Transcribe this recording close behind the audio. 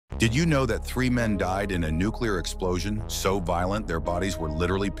Did you know that 3 men died in a nuclear explosion so violent their bodies were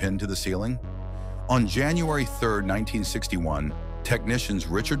literally pinned to the ceiling? On January 3, 1961, technicians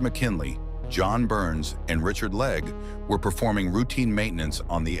Richard McKinley, John Burns, and Richard Legg were performing routine maintenance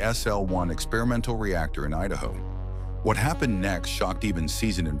on the SL-1 experimental reactor in Idaho. What happened next shocked even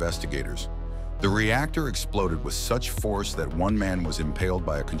seasoned investigators. The reactor exploded with such force that one man was impaled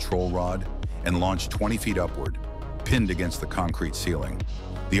by a control rod and launched 20 feet upward, pinned against the concrete ceiling.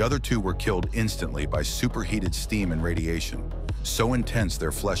 The other 2 were killed instantly by superheated steam and radiation, so intense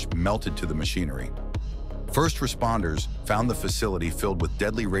their flesh melted to the machinery. First responders found the facility filled with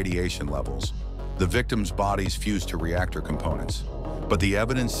deadly radiation levels. The victims' bodies fused to reactor components, but the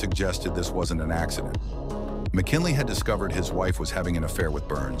evidence suggested this wasn't an accident. McKinley had discovered his wife was having an affair with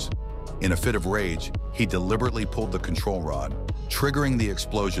Burns. In a fit of rage, he deliberately pulled the control rod, triggering the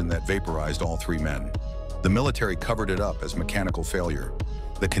explosion that vaporized all 3 men. The military covered it up as mechanical failure.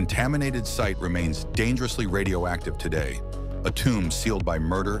 The contaminated site remains dangerously radioactive today, a tomb sealed by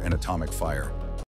murder and atomic fire.